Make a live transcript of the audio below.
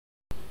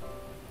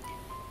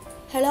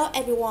Hello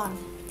everyone,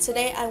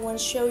 today I want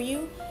to show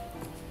you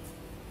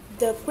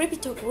the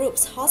Krypital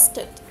Group's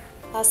hosted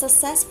a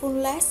successful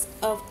list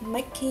of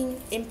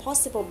making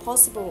impossible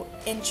possible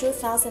in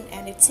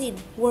 2018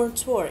 World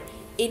Tour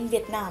in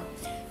Vietnam.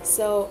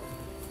 So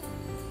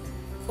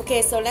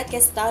let's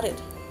get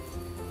started.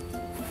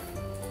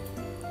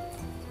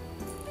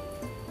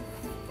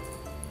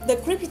 The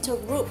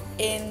Krypital Group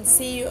and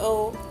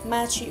CEO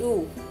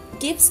Matthew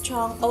gives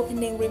strong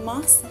opening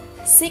remarks,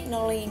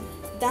 signaling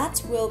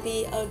that will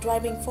be a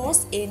driving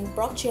force in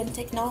blockchain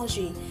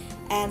technology,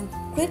 and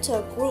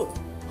Krypital Group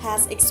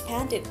has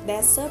expanded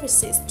their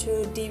services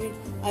to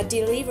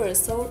deliver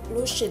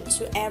solutions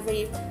to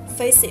every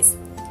phases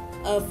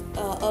of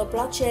a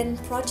blockchain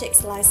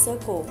project's life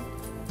cycle,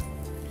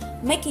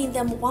 making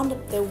them one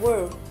of the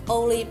world's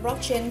only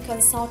blockchain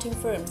consulting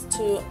firms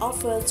to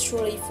offer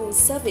truly full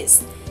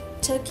service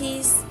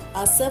Turkey's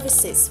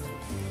services.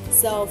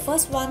 So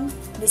first one,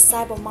 the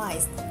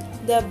CyberMice.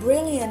 The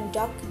brilliant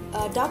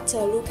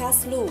Dr.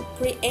 Lucas Liu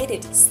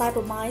created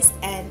CyberMice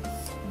and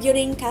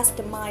building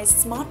customized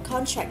smart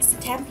contracts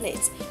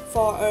templates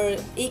for an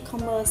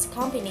e-commerce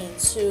company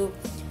to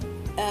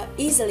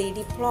easily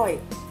deploy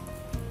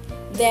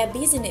their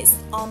business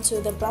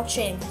onto the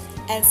blockchain.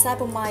 And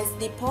CyberMice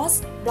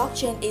Depot's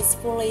blockchain is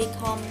fully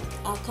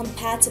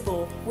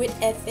compatible with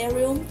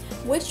Ethereum,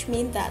 which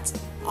means that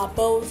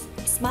both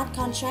smart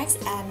contracts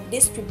and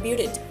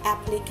distributed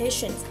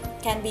applications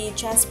can be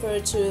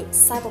transferred to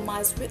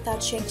CyberMice without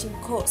changing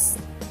codes.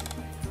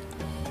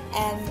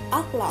 And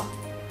Upblock.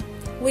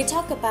 We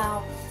talk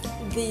about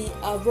the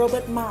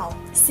Robert Mao,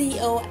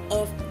 CEO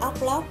of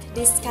Upblock,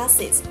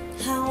 discusses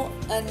how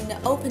an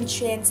open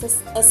chain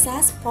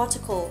access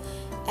protocol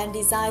and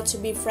designed to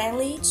be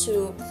friendly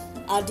to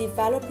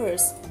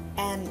developers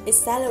and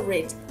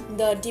accelerate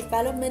the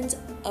development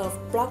of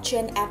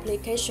blockchain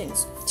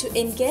applications to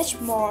engage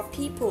more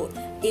people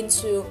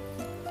into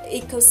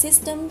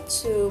ecosystem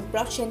to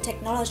blockchain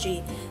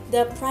technology.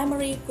 The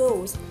primary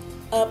goals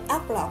of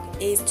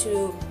Upblock is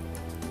to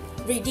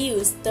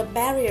reduce the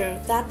barrier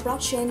that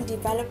blockchain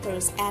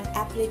developers and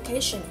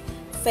applications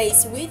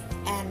face with,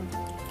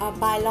 and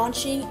by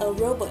launching a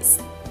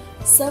robust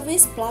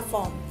service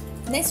platform.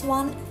 Next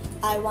one,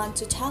 I want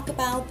to talk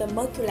about the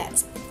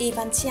microgrids.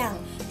 Ivan Chiang,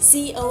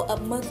 CEO of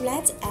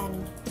microgrids,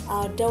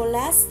 and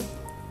Douglas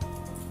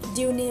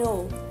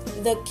Dunio,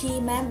 the key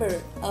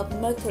member of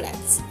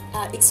microgrids,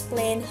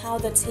 explain how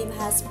the team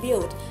has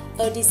built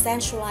a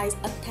decentralized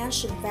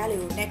attention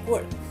value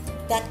network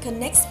that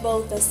connects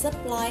both the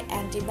supply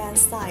and demand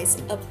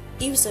sides of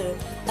user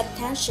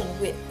attention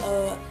with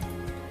an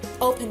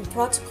open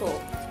protocol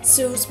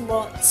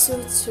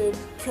to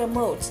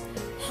promote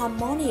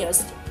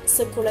harmonious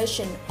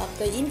circulation of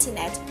the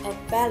Internet of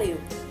Value.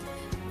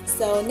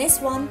 So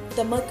next one,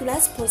 the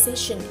microgrids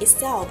position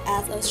itself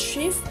as a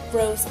chief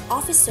growth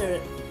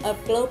officer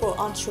of global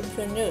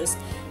entrepreneurs,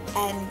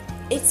 and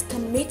it's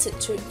committed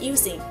to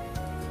using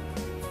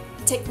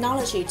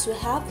technology to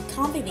help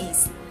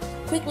companies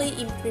quickly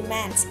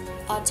implement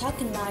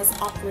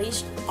tokenized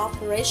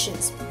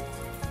operations.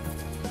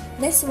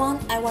 Next one,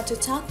 I want to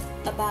talk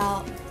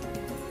about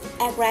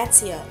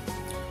Agratia.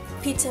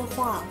 Peter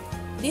Huang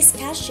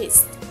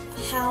discusses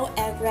how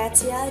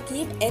Agratia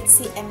gives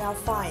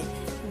HCM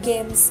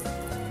games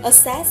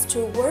access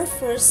to world's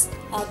first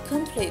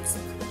complete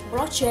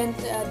blockchain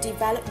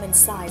development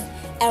site.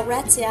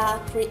 Agratia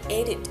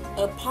created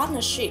a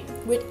partnership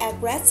with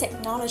Agrat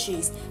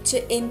Technologies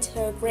to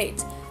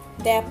integrate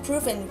their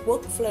proven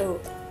workflow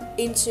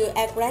into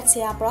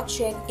Agratia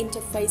blockchain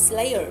interface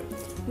layer,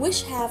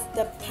 which have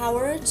the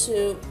power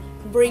to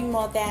bring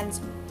more than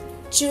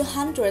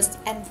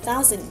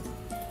 200,000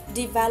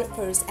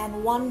 developers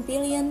and 1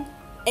 billion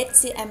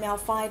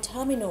HTML5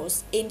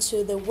 terminals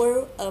into the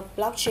world of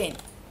blockchain.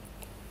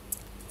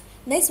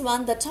 Next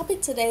one, the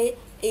topic today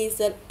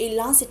is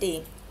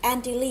ELONCITY.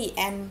 Andy Lee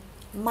and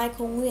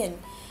Michael Nguyen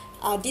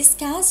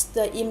discuss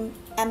the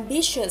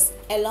ambitious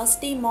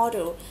ELONCITY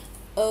model,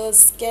 a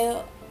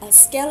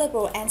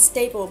scalable and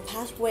stable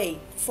pathway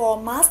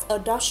for mass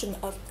adoption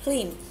of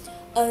clean,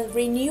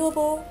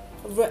 renewable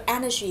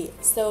energy.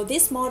 So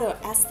this model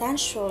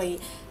essentially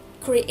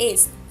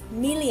creates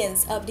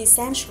millions of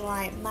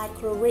decentralized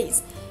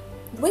microgrids,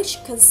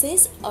 which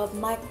consist of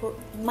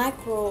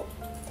micro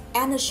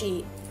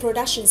energy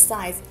production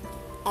sites,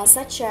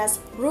 such as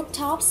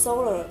rooftop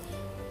solar,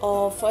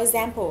 or for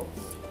example,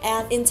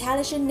 an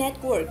intelligent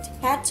networked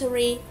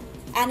battery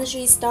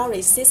energy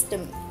storage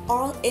system,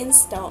 all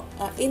installed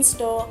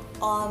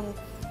on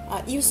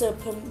user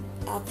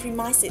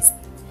premises.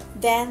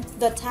 Then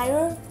the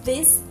tire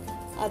this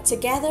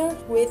together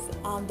with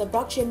the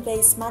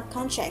blockchain-based smart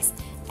contracts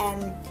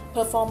and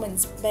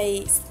performance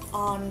based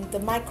on the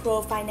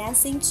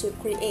microfinancing to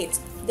create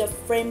the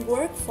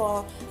framework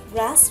for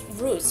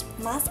grassroots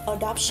mass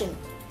adoption.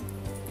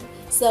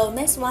 So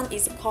next one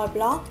is coin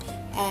block,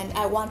 and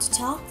I want to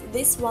talk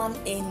this one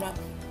in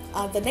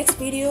the next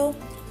video.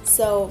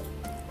 So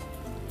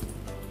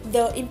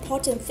the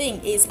important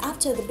thing is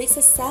after the big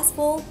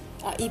successful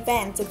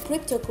event, the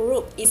Krypital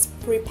Group is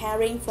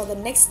preparing for the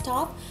next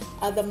stop,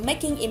 the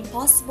Making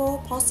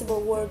Impossible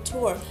Possible World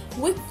Tour,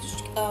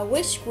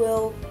 which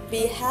will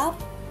be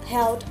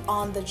held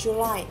on the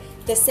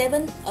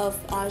 7th of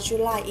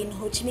July in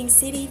Ho Chi Minh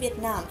City,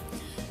 Vietnam.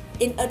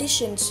 In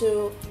addition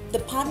to the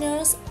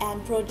partners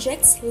and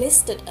projects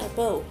listed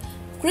above,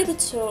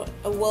 Krypital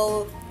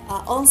will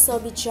also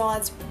be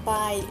joined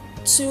by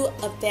two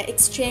of their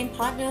exchange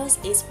partners,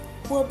 is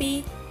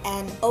Huobi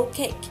and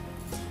Oatcake,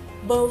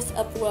 both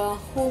of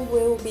whom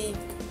will be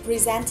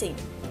presenting.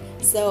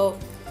 So,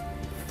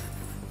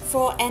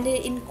 for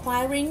any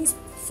inquiries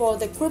for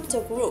the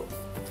Krypital Group,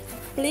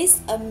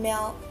 please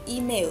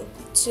email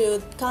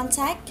to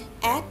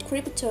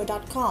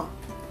contact@krypital.com.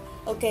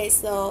 Okay,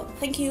 so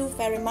thank you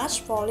very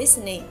much for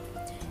listening.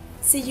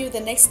 See you the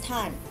next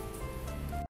time.